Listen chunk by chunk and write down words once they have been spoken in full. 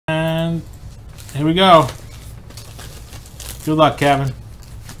Here we go. Good luck, Kevin.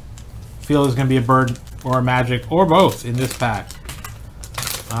 Feel there's going to be a bird or a magic or both in this pack.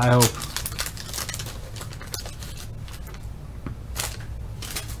 I hope.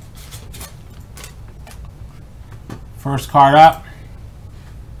 First card up.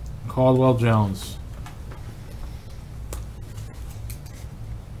 Caldwell Jones.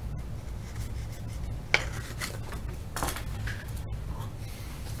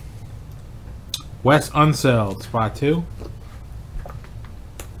 Wes Unseld, spot 2.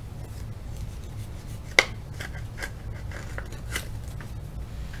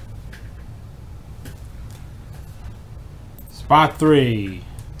 Spot 3,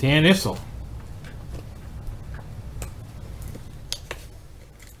 Dan Issel.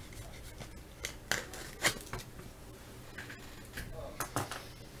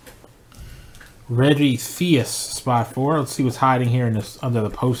 Reggie Theus, spot 4. Let's see what's hiding here in this under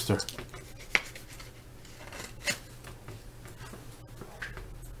the poster.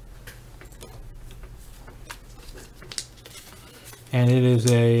 And it is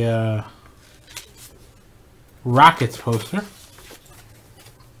a Rockets poster.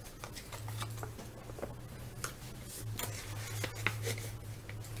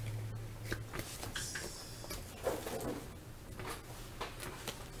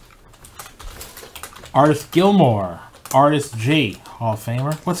 Artis Gilmore, Artis G, Hall of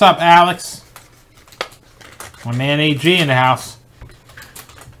Famer. What's up, Alex? My man AG in the house.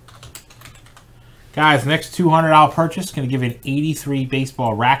 Guys, next $200 purchase going to give you an 83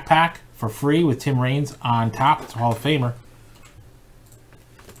 baseball rack pack for free with Tim Raines on top. It's a Hall of Famer.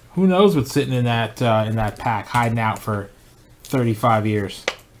 Who knows what's sitting in that pack, hiding out for 35 years.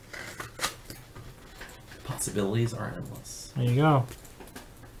 Possibilities are endless. There you go.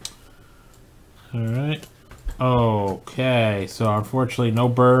 All right. Okay, so unfortunately no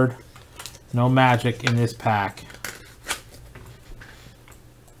bird, no magic in this pack.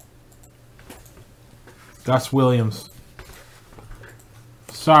 Gus Williams.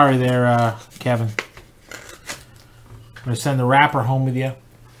 Sorry there, Kevin. I'm going to send the wrapper home with you.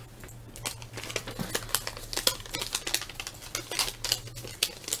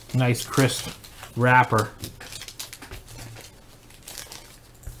 Nice crisp wrapper.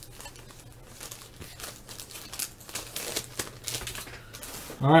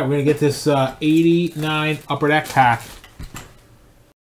 All right, we're going to get this 89 Upper Deck pack.